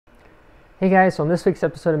Hey guys, so on this week's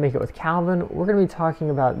episode of Make It with Calvin, we're going to be talking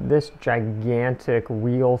about this gigantic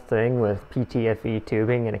wheel thing with PTFE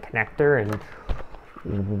tubing and a connector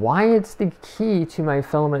and why it's the key to my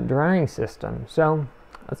filament drying system. So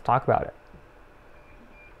let's talk about it.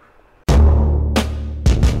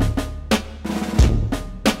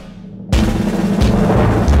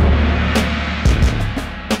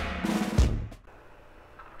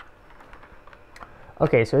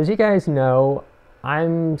 Okay, so as you guys know,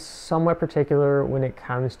 I'm somewhat particular when it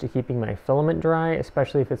comes to keeping my filament dry,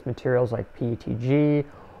 especially if it's materials like PETG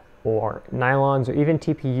or nylons or even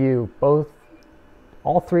TPU.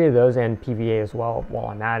 All three of those, and PVA as well while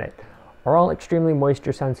I'm at it, are all extremely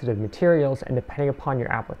moisture sensitive materials, and depending upon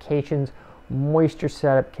your applications, moisture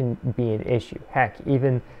setup can be an issue. Heck,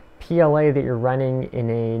 even PLA that you're running in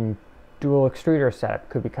a dual extruder setup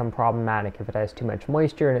could become problematic if it has too much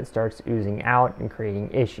moisture and it starts oozing out and creating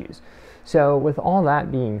issues. So with all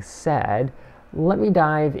that being said, let me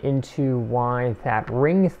dive into why that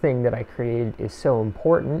ring thing that I created is so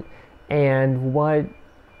important and what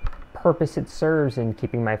purpose it serves in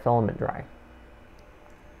keeping my filament dry.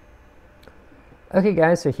 Okay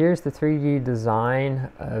guys, so here's the 3D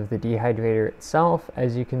design of the dehydrator itself.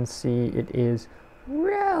 As you can see, it is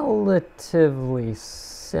relatively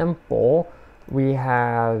simple. We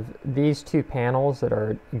have these two panels that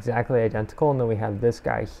are exactly identical, and then we have this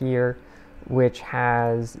guy here which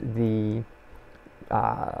has the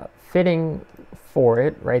fitting for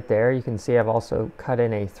it right there. You can see I've also cut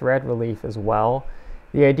in a thread relief as well.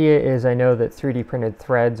 The idea is, I know that 3D printed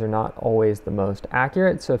threads are not always the most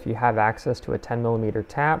accurate, so if you have access to a 10mm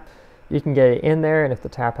tap, you can get it in there, and if the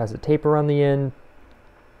tap has a taper on the end,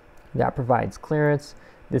 that provides clearance.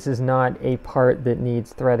 This is not a part that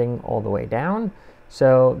needs threading all the way down,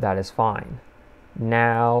 so that is fine.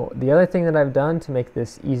 Now, the other thing that I've done to make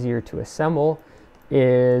this easier to assemble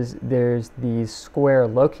is there's these square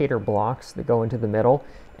locator blocks that go into the middle,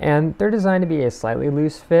 and they're designed to be a slightly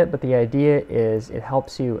loose fit, but the idea is it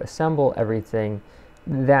helps you assemble everything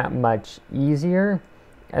that much easier,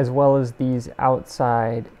 as well as these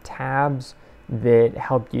outside tabs that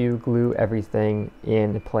help you glue everything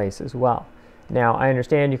in place as well. Now, I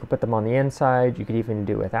understand you could put them on the inside, you could even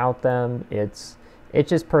do without them. It's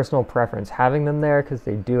just personal preference having them there, because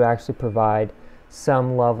they do actually provide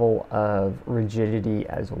some level of rigidity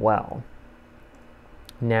as well.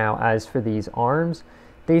 Now, as for these arms,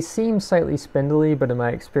 they seem slightly spindly, but in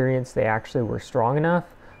my experience they actually were strong enough,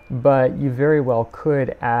 but you very well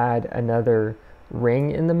could add another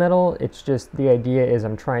ring in the middle. It's just the idea is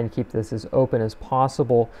I'm trying to keep this as open as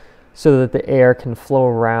possible so that the air can flow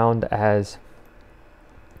around as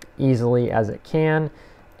easily as it can,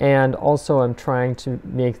 and also I'm trying to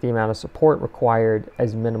make the amount of support required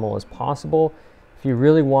as minimal as possible. If you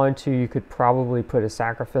really want to, you could probably put a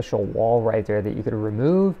sacrificial wall right there that you could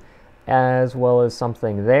remove, as well as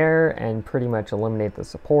something there, and pretty much eliminate the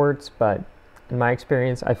supports, but in my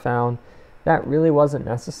experience I found that really wasn't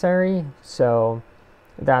necessary. So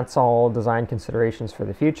that's all design considerations for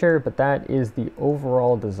the future, but that is the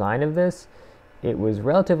overall design of this. It was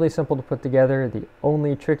relatively simple to put together. The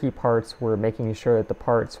only tricky parts were making sure that the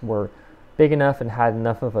parts were big enough and had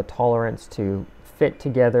enough of a tolerance to fit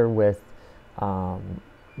together with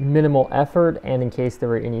minimal effort, and in case there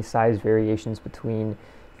were any size variations between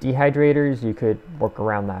dehydrators, you could work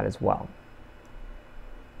around that as well.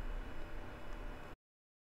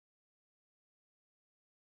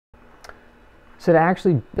 So to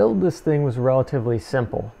actually build this thing was relatively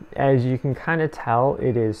simple. As you can kind of tell,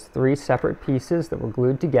 it is 3 separate pieces that were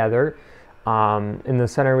glued together. In the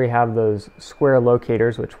center we have those square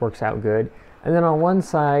locators, which works out good. And then on one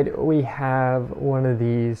side we have one of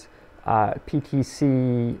these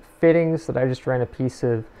PTC fittings that I just ran a piece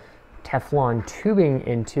of Teflon tubing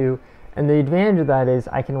into. And the advantage of that is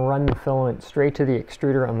I can run the filament straight to the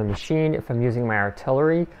extruder on the machine. If I'm using my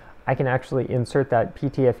artillery, I can actually insert that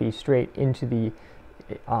PTFE straight into the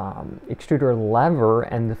extruder lever,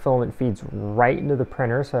 and the filament feeds right into the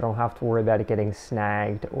printer, so I don't have to worry about it getting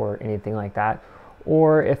snagged or anything like that.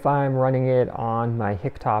 Or if I'm running it on my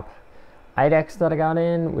Hicktop IDEX that I got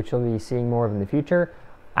in, which you'll be seeing more of in the future,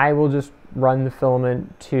 I will just run the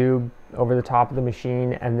filament tube over the top of the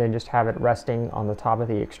machine and then just have it resting on the top of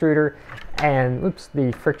the extruder, and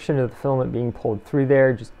the friction of the filament being pulled through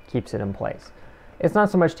there just keeps it in place. It's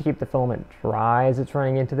not so much to keep the filament dry as it's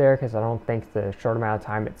running into there, because I don't think the short amount of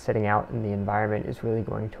time it's sitting out in the environment is really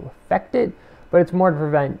going to affect it, but it's more to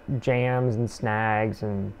prevent jams and snags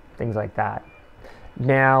and things like that.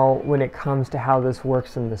 Now, when it comes to how this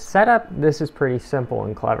works in the setup, this is pretty simple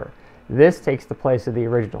and clever. This takes the place of the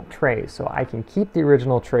original trays, so I can keep the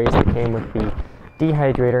original trays that came with the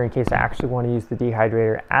dehydrator in case I actually want to use the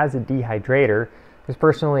dehydrator as a dehydrator, because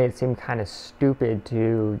personally it seemed kind of stupid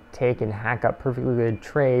to take and hack up perfectly good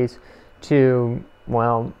trays to,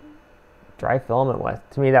 well, dry filament with.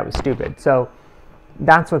 To me that was stupid. So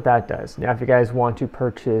that's what that does. Now if you guys want to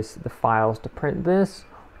purchase the files to print this,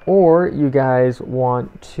 or you guys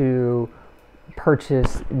want to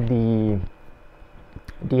purchase the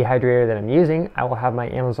dehydrator that I'm using, I will have my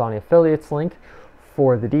Amazon affiliates link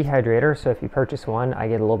for the dehydrator. So if you purchase one, I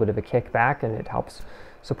get a little bit of a kickback and it helps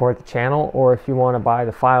support the channel. Or if you want to buy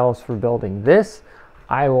the files for building this,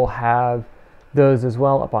 I will have those as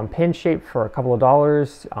well up on Pinshape for a couple of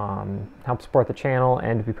dollars. Help support the channel,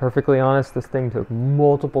 and to be perfectly honest, this thing took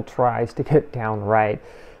multiple tries to get down right,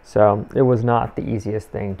 so it was not the easiest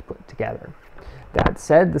thing to put together. That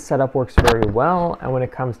said, the setup works very well, and when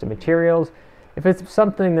it comes to materials, if it's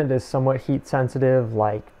something that is somewhat heat sensitive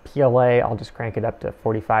like PLA, I'll just crank it up to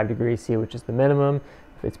 45 degrees C, which is the minimum.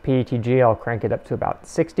 If it's PETG, I'll crank it up to about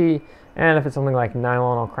 60, and if it's something like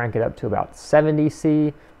nylon, I'll crank it up to about 70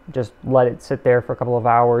 C. Just let it sit there for a couple of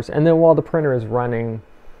hours, and then while the printer is running,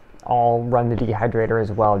 I'll run the dehydrator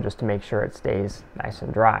as well just to make sure it stays nice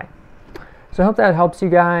and dry. So I hope that helps you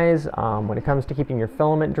guys. When it comes to keeping your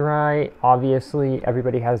filament dry, obviously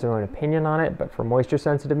everybody has their own opinion on it, but for moisture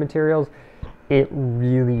sensitive materials, it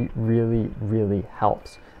really, really, really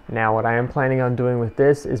helps. Now what I am planning on doing with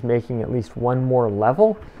this is making at least one more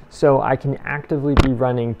level, so I can actively be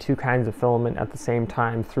running two kinds of filament at the same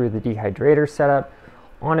time through the dehydrator setup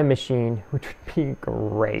on a machine, which would be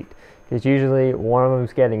great, because usually one of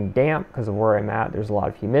them's getting damp because of where I'm at, there's a lot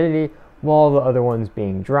of humidity, while the other one's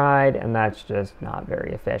being dried, and that's just not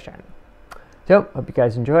very efficient. So hope you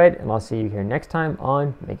guys enjoyed, and I'll see you here next time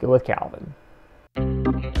on Make It With Calvin.